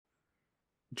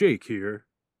Jake here.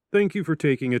 Thank you for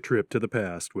taking a trip to the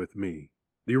past with me.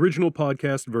 The original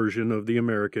podcast version of The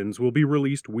Americans will be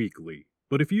released weekly,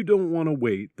 but if you don't want to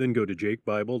wait, then go to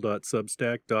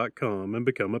jakebible.substack.com and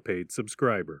become a paid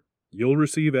subscriber. You'll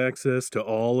receive access to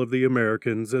all of The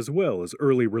Americans as well as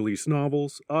early release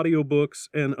novels, audiobooks,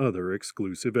 and other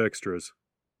exclusive extras.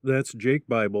 That's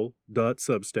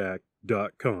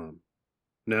jakebible.substack.com.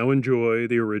 Now enjoy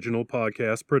the original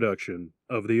podcast production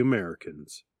of The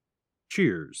Americans.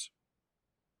 Cheers.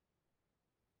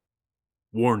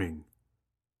 Warning.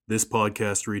 This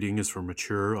podcast reading is for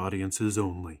mature audiences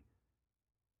only.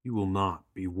 You will not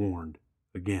be warned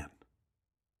again.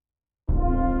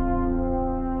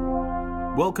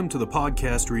 Welcome to the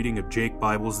podcast reading of Jake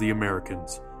Bible's The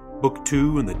Americans, Book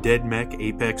 2 in the Dead Mech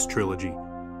Apex Trilogy.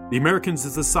 The Americans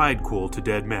is a sidequel to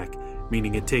Dead Mech,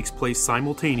 meaning it takes place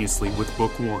simultaneously with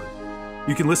Book 1.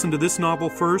 You can listen to this novel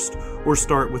first or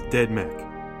start with Dead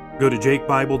Mech. Go to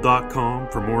jakebible.com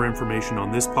for more information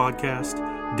on this podcast,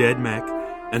 Dead Mech,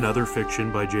 and other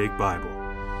fiction by Jake Bible.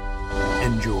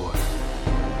 Enjoy.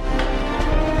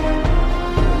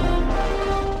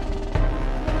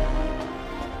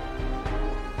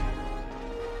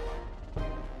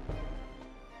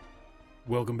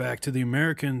 Welcome back to The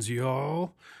Americans,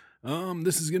 y'all.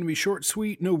 This is going to be short,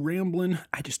 sweet, no rambling.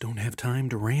 I just don't have time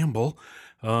to ramble.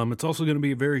 It's also going to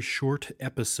be a very short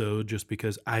episode just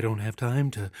because I don't have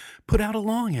time to put out a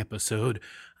long episode.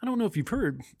 I don't know if you've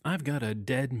heard, I've got a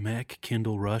Dead Mech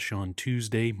Kindle Rush on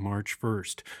Tuesday, March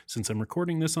 1st. Since I'm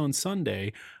recording this on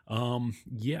Sunday,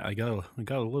 I got a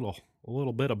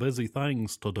little bit of busy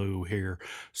things to do here.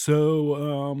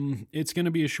 So, it's going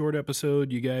to be a short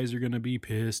episode. You guys are going to be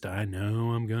pissed. I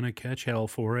know I'm going to catch hell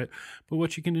for it. But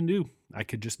what you can do, I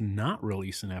could just not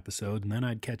release an episode, and then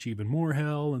I'd catch even more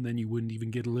hell, and then you wouldn't even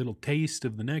get a little taste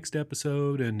of the next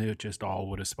episode, and it just all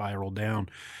would have spiraled down.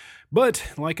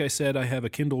 But, like I said, I have a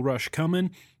Kindle Rush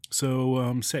coming,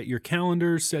 so set your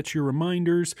calendars, set your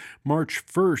reminders. March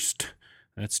 1st.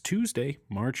 That's Tuesday,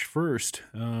 March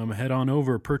 1st. Head on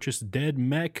over, purchase Dead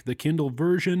Mech, the Kindle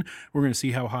version. We're going to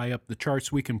see how high up the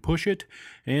charts we can push it.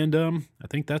 And I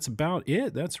think that's about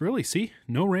it. That's really,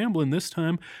 no rambling this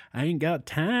time. I ain't got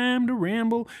time to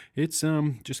ramble. It's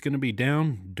just going to be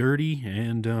down, dirty,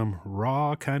 and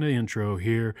raw kind of intro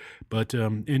here. But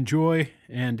enjoy.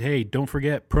 And hey, don't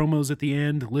forget, promos at the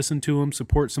end. Listen to them,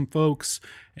 support some folks.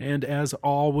 And as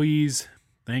always,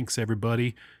 thanks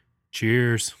everybody.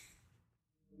 Cheers.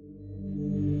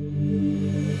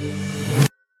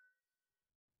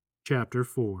 Chapter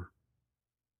 4.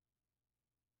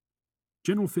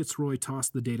 General Fitzroy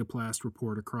tossed the Dataplast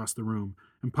report across the room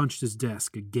and punched his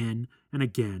desk again and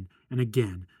again and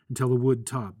again until the wood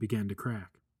top began to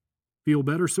crack. "Feel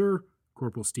better, sir?"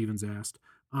 Corporal Stevens asked.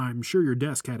 "I'm sure your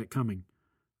desk had it coming."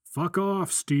 "Fuck off,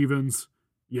 Stevens."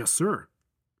 "Yes, sir."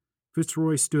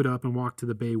 Fitzroy stood up and walked to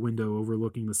the bay window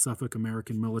overlooking the Suffolk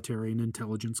American Military and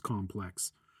Intelligence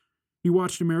Complex. He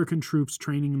watched American troops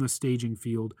training in the staging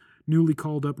field, newly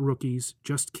called up rookies,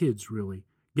 just kids really,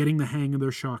 getting the hang of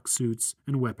their shock suits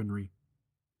and weaponry.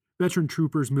 Veteran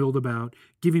troopers milled about,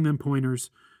 giving them pointers,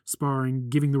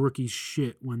 sparring, giving the rookies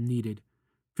shit when needed.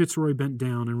 Fitzroy bent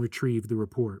down and retrieved the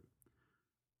report.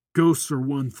 "Ghosts are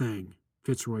one thing,"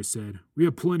 Fitzroy said. "We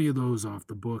have plenty of those off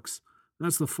the books.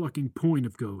 That's the fucking point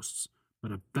of ghosts.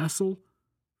 But a vessel?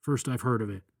 First I've heard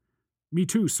of it." "Me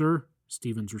too, sir,"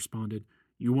 Stevens responded.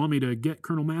 "You want me to get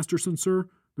Colonel Masterson, sir?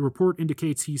 The report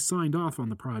indicates he's signed off on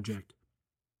the project."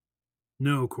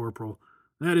 "No, Corporal.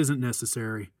 That isn't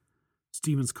necessary."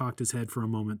 Stevens cocked his head for a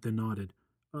moment, then nodded.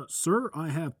 "Sir, I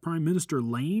have Prime Minister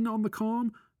Lane on the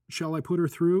comm. Shall I put her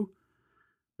through?"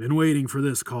 "Been waiting for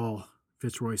this call,"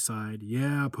 Fitzroy sighed.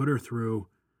 "Yeah, put her through."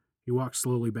 He walked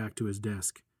slowly back to his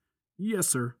desk. "Yes,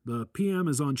 sir. The PM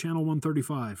is on channel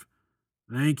 135.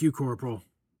 "Thank you, Corporal.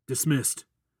 Dismissed."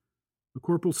 The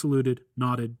corporal saluted,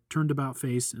 nodded, turned about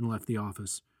face, and left the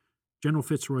office. General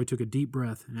Fitzroy took a deep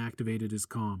breath and activated his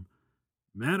comm.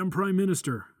 "Madam Prime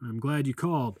Minister, I'm glad you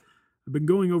called. I've been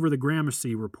going over the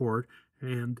Gramercy report,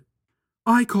 and—"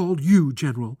 "I called you,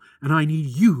 General, and I need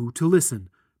you to listen,"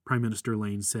 Prime Minister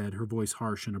Lane said, her voice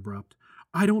harsh and abrupt.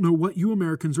 "I don't know what you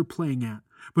Americans are playing at,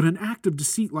 but an act of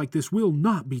deceit like this will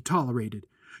not be tolerated.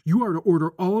 You are to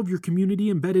order all of your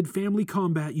community-embedded family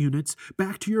combat units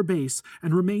back to your base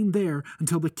and remain there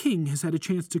until the King has had a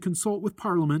chance to consult with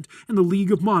Parliament and the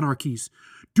League of Monarchies.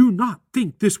 Do not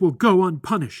think this will go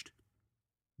unpunished."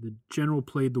 The general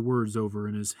played the words over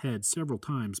in his head several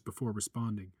times before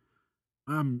responding.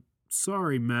 "I'm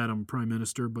sorry, Madam Prime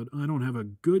Minister, but I don't have a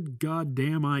good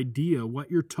goddamn idea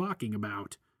what you're talking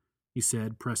about," he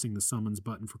said, pressing the summons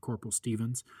button for Corporal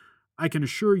Stevens. I can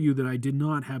assure you that I did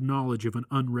not have knowledge of an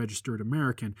unregistered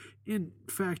American. In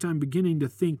fact, I'm beginning to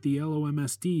think the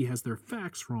LOMSD has their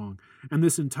facts wrong, and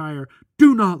this entire—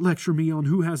 "Do not lecture me on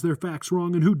who has their facts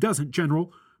wrong and who doesn't,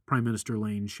 General," Prime Minister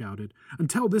Lane shouted.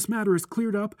 "Until this matter is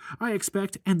cleared up, I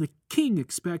expect, and the King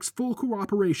expects, full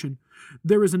cooperation.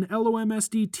 There is an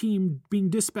LOMSD team being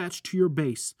dispatched to your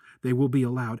base. They will be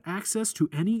allowed access to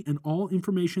any and all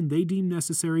information they deem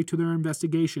necessary to their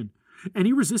investigation.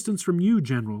 Any resistance from you,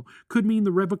 General, could mean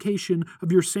the revocation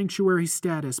of your sanctuary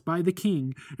status by the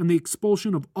King and the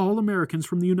expulsion of all Americans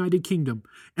from the United Kingdom.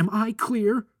 Am I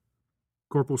clear?"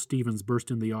 Corporal Stevens burst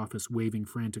into the office, waving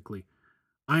frantically.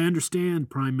 "I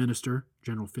understand, Prime Minister,"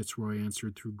 General Fitzroy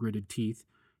answered through gritted teeth.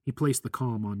 He placed the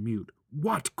comm on mute.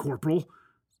 "What, Corporal?"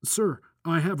 "Sir,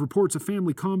 I have reports of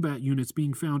family combat units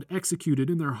being found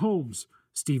executed in their homes,"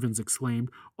 Stevens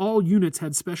exclaimed. "All units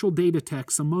had special data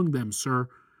techs among them, sir."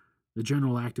 The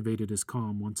general activated his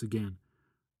comm once again.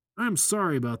 "I'm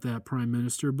sorry about that, Prime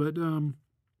Minister, but,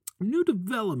 new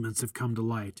developments have come to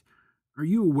light. Are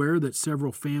you aware that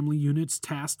several family units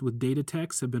tasked with data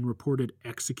techs have been reported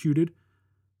executed?"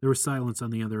 There was silence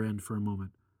on the other end for a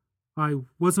moment. "I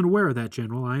wasn't aware of that,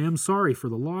 General. I am sorry for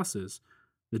the losses."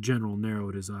 The general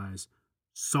narrowed his eyes.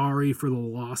 "Sorry for the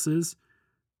losses?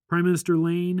 Prime Minister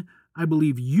Lane, I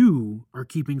believe you are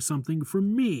keeping something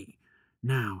from me.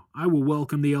 Now, I will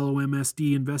welcome the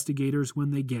LOMSD investigators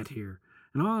when they get here,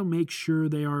 and I'll make sure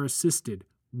they are assisted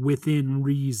within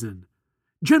reason."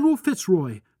 "General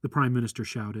Fitzroy," the Prime Minister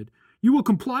shouted, "you will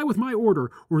comply with my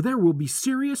order, or there will be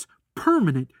serious,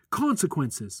 permanent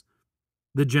consequences."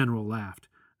 The general laughed.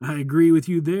 "I agree with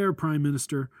you there, Prime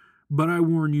Minister, but I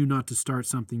warn you not to start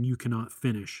something you cannot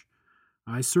finish.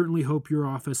 I certainly hope your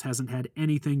office hasn't had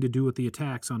anything to do with the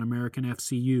attacks on American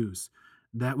FCUs.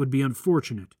 That would be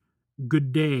unfortunate.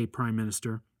 Good day, Prime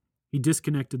Minister." He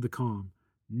disconnected the comm.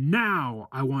 "Now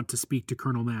I want to speak to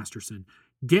Colonel Masterson.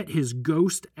 Get his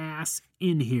ghost ass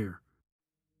in here."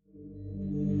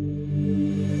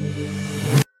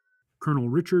 Colonel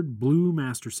Richard Blue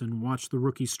Masterson watched the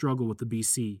rookies struggle with the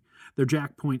BC, their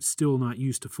jack points still not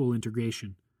used to full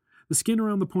integration. The skin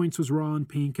around the points was raw and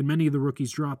pink, and many of the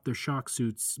rookies dropped their shock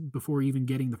suits before even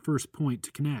getting the first point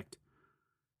to connect.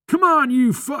 "Come on,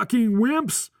 you fucking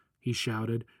wimps!" he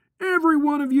shouted. "Every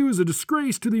one of you is a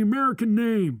disgrace to the American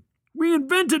name. We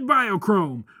invented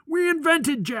biochrome. We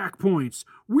invented jack points.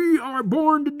 We are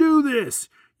born to do this.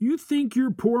 You think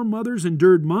your poor mothers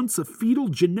endured months of fetal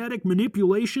genetic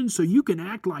manipulation so you can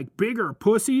act like bigger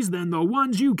pussies than the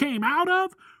ones you came out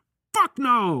of? Fuck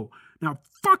no! Now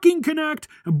fucking connect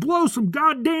and blow some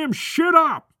goddamn shit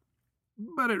up!"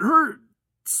 "But it hurt,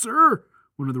 sir,"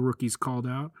 one of the rookies called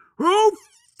out. "Who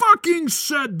fucking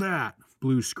said that?"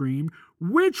 Blue screamed.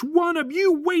 "Which one of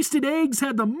you wasted eggs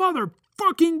had the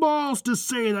motherfucking balls to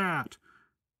say that?"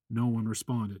 No one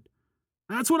responded.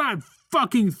 "That's what I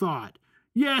fucking thought.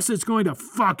 Yes, it's going to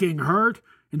fucking hurt.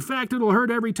 In fact, it'll hurt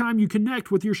every time you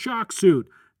connect with your shock suit.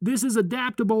 This is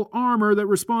adaptable armor that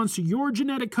responds to your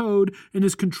genetic code and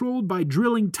is controlled by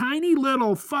drilling tiny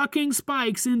little fucking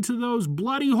spikes into those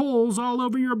bloody holes all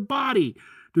over your body.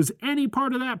 Does any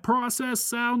part of that process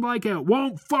sound like it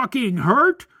won't fucking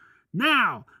hurt?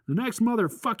 Now, the next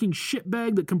motherfucking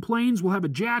shitbag that complains will have a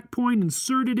jack point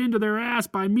inserted into their ass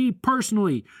by me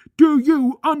personally. Do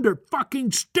you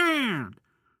fucking stand?"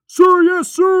 "Sir,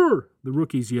 yes, sir," the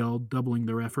rookies yelled, doubling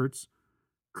their efforts.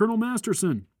 "Colonel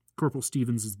Masterson," Corporal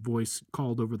Stevens' voice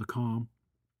called over the comm.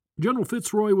 "General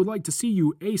Fitzroy would like to see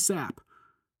you ASAP."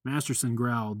 Masterson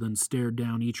growled, then stared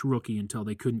down each rookie until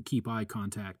they couldn't keep eye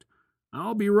contact.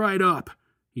 "I'll be right up,"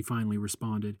 he finally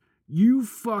responded. "You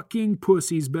fucking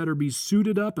pussies better be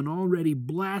suited up and already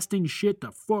blasting shit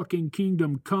to fucking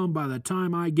Kingdom Come by the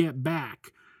time I get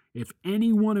back. If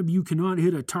any one of you cannot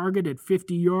hit a target at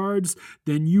 50 yards,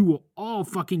 then you will all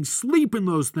fucking sleep in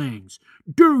those things.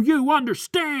 Do you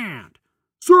understand?"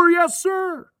 "Sir, yes,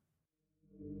 sir."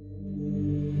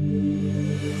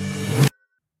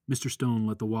 Mr. Stone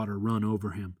let the water run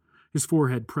over him, his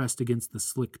forehead pressed against the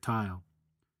slick tile.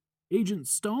 "Agent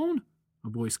Stone?" a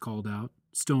voice called out.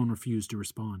 Stone refused to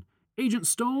respond. "Agent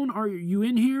Stone, are you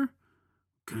in here?"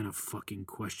 "What kind of fucking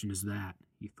question is that?"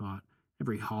 he thought.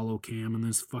 "Every holocam in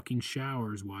this fucking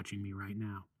shower is watching me right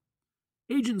now."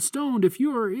 "Agent Stone, if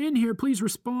you are in here, please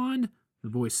respond," the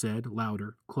voice said,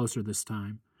 louder, closer this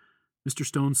time. Mr.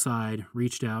 Stone sighed,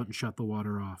 reached out, and shut the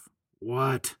water off.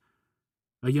 "What?"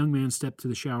 A young man stepped to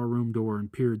the shower room door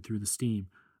and peered through the steam.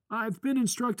 "I've been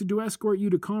instructed to escort you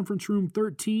to conference room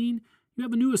 13. You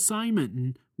have a new assignment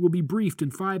and will be briefed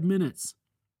in 5 minutes.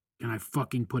 "Can I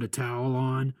fucking put a towel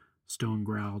on?" Stone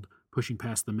growled, pushing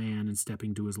past the man and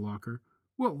stepping to his locker.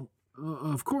 "Well,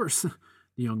 Of course,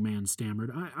 the young man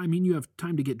stammered. I mean, you have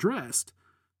time to get dressed.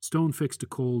 Stone fixed a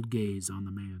cold gaze on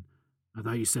the man. I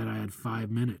thought you said I had 5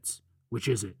 minutes. Which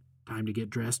is it? Time to get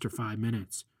dressed or 5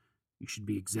 minutes? You should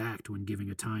be exact when giving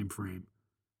a time frame.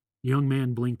 The young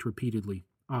man blinked repeatedly,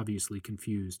 obviously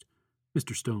confused.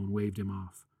 Mr. Stone waved him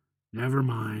off. Never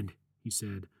mind, he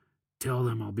said. Tell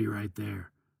them I'll be right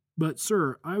there. But,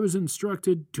 sir, I was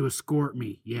instructed to escort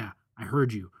me. Yeah, I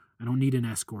heard you. I don't need an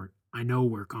escort. I know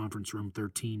where conference room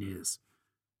 13 is.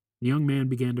 The young man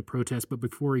began to protest, but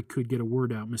before he could get a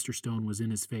word out, Mr. Stone was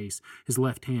in his face, his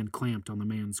left hand clamped on the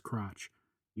man's crotch.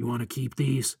 You want to keep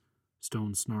these?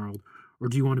 Stone snarled. Or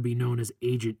do you want to be known as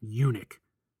Agent Eunuch?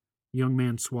 The young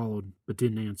man swallowed, but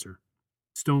didn't answer.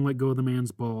 Stone let go of the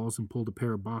man's balls and pulled a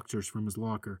pair of boxers from his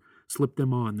locker, slipped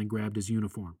them on, then grabbed his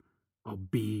uniform. I'll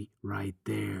be right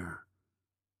there.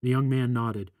 The young man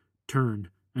nodded, turned,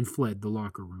 and fled the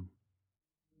locker room.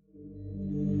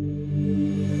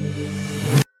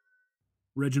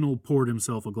 Reginald poured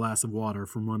himself a glass of water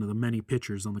from one of the many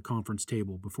pitchers on the conference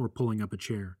table before pulling up a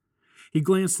chair. He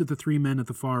glanced at the three men at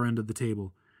the far end of the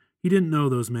table. He didn't know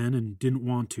those men and didn't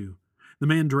want to. The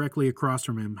man directly across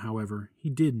from him, however, he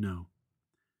did know.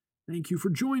 Thank you for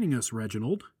joining us,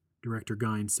 Reginald, Director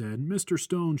Gyne said. Mr.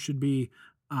 Stone should be...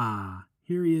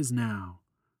 here he is now.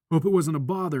 Hope it wasn't a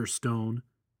bother, Stone.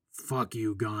 Fuck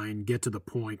you, Gyne. Get to the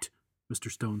point,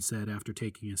 Mr. Stone said after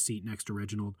taking a seat next to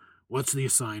Reginald. What's the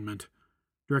assignment?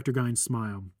 Director Gyne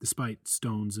smiled, despite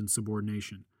Stone's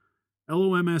insubordination.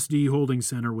 LOMSD Holding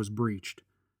Center was breached.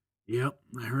 Yep,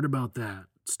 I heard about that,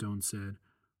 Stone said.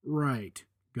 Right,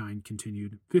 Gyne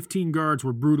continued. 15 guards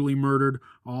were brutally murdered.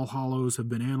 All hollows have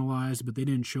been analyzed, but they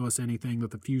didn't show us anything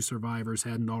that the few survivors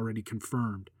hadn't already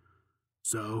confirmed.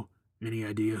 So, any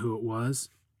idea who it was?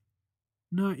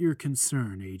 Not your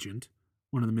concern, Agent,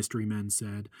 one of the mystery men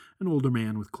said, an older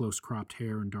man with close-cropped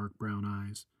hair and dark brown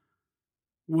eyes.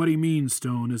 What he means,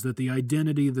 Stone, is that the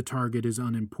identity of the target is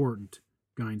unimportant,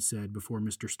 Gyne said before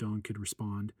Mr. Stone could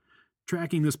respond.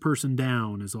 Tracking this person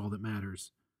down is all that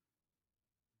matters.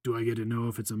 Do I get to know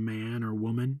if it's a man or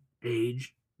woman?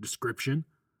 Age? Description?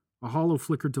 A hollow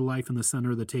flickered to life in the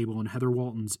center of the table, and Heather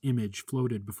Walton's image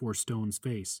floated before Stone's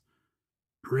face.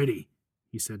 Pretty,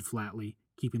 he said flatly,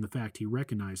 keeping the fact he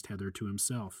recognized Heather to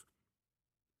himself.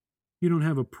 You don't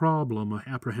have a problem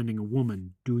apprehending a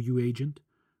woman, do you, Agent?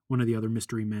 One of the other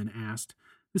mystery men asked,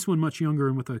 this one much younger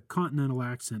and with a continental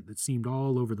accent that seemed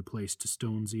all over the place to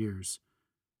Stone's ears.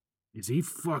 Is he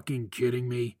fucking kidding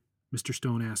me? Mr.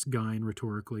 Stone asked Gyne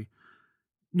rhetorically.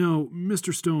 No,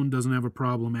 Mr. Stone doesn't have a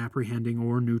problem apprehending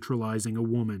or neutralizing a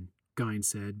woman, Gyne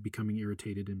said, becoming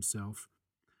irritated himself.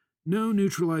 No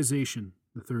neutralization,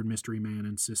 the third mystery man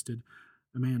insisted,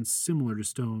 a man similar to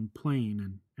Stone, plain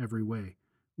in every way.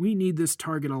 We need this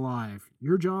target alive.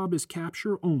 Your job is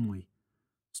capture only.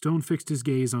 Stone fixed his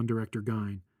gaze on Director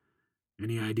Gyne.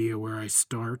 Any idea where I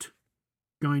start?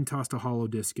 Gyne tossed a hollow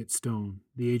disc at Stone.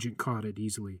 The agent caught it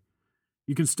easily.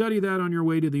 You can study that on your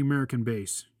way to the American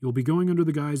base. You'll be going under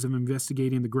the guise of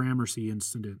investigating the Gramercy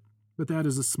incident, but that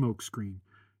is a smokescreen.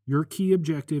 Your key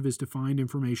objective is to find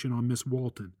information on Miss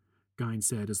Walton, Gyne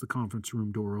said as the conference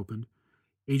room door opened.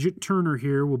 Agent Turner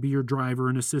here will be your driver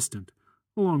and assistant,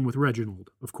 along with Reginald,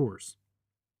 of course.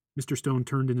 Mr. Stone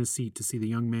turned in his seat to see the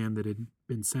young man that had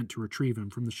been sent to retrieve him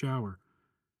from the shower.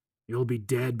 You'll be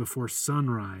dead before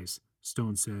sunrise,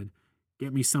 Stone said.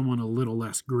 Get me someone a little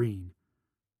less green.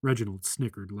 Reginald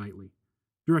snickered lightly.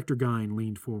 Director Gyne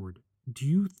leaned forward. Do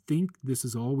you think this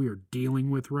is all we are dealing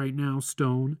with right now,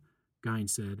 Stone? Gyne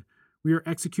said. We are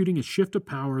executing a shift of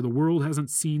power the world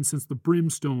hasn't seen since the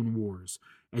Brimstone Wars,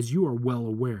 as you are well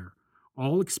aware.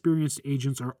 All experienced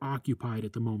agents are occupied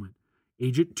at the moment.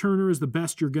 Agent Turner is the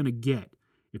best you're going to get.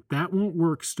 If that won't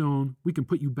work, Stone, we can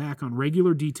put you back on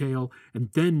regular detail, and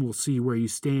then we'll see where you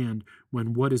stand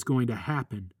when what is going to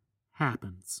happen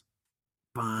happens.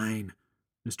 Fine,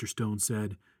 Mr. Stone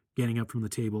said, getting up from the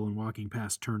table and walking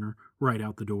past Turner, right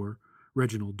out the door,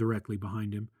 Reginald directly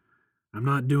behind him. I'm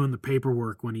not doing the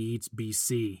paperwork when he eats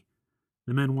BC.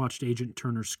 The men watched Agent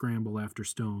Turner scramble after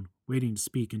Stone, waiting to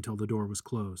speak until the door was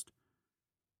closed.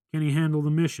 Can he handle the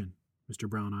mission? Mr.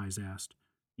 Brown Eyes asked.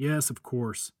 Yes, of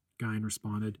course, Gyne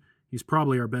responded. He's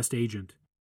probably our best agent.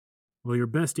 Well, your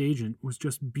best agent was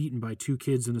just beaten by 2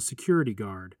 kids and a security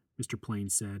guard, Mr. Plain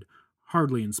said.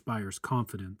 Hardly inspires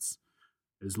confidence.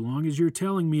 As long as you're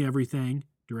telling me everything,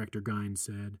 Director Gyne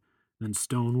said, then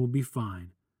Stone will be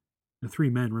fine. The 3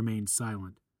 men remained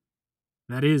silent.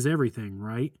 That is everything,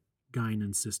 right? Gyne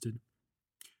insisted.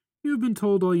 You've been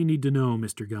told all you need to know,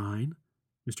 Mr. Gyne,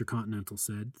 Mr. Continental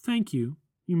said. Thank you.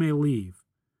 You may leave.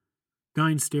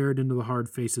 Gyne stared into the hard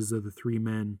faces of the 3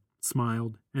 men,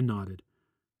 smiled, and nodded.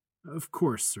 Of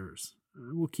course, sirs.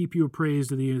 I will keep you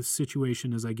appraised of the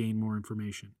situation as I gain more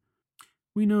information.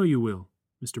 We know you will,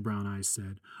 Mr. Brown Eyes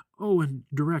said. Oh, and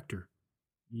Director.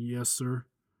 Yes, sir.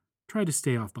 Try to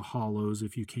stay off the hollows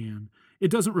if you can.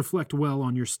 It doesn't reflect well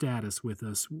on your status with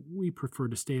us. We prefer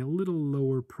to stay a little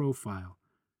lower profile.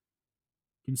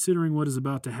 Considering what is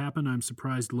about to happen, I'm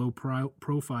surprised low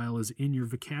profile is in your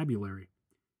vocabulary.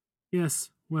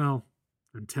 Yes, well,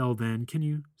 until then, can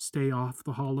you stay off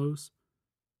the hollows?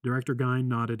 Director Gine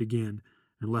nodded again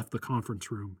and left the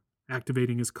conference room,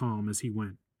 activating his comm as he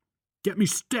went. Get me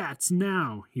stats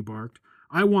now, he barked.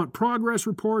 I want progress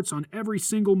reports on every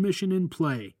single mission in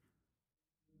play.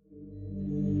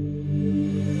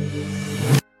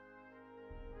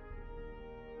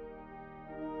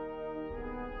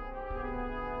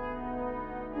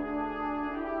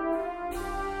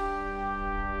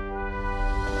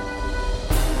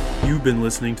 You've been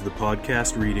listening to the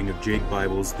podcast reading of Jake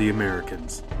Bible's The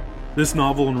Americans. This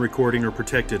novel and recording are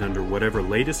protected under whatever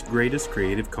latest, greatest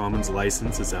Creative Commons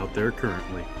license is out there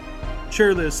currently.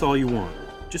 Share this all you want.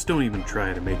 Just don't even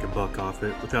try to make a buck off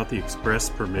it without the express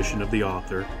permission of the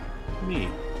author, me.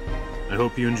 I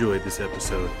hope you enjoyed this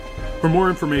episode. For more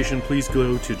information, please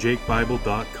go to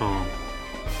jakebible.com.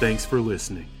 Thanks for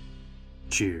listening.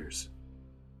 Cheers.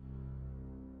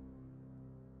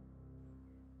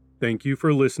 Thank you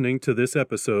for listening to this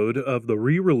episode of the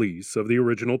re-release of the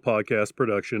original podcast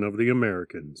production of The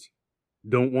Americans.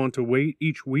 Don't want to wait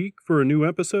each week for a new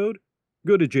episode?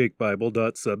 Go to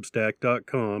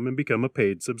jakebible.substack.com and become a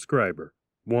paid subscriber.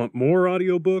 Want more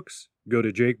audiobooks? Go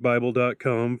to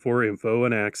jakebible.com for info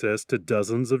and access to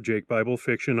dozens of Jake Bible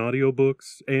fiction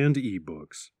audiobooks and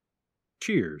ebooks.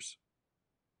 Cheers.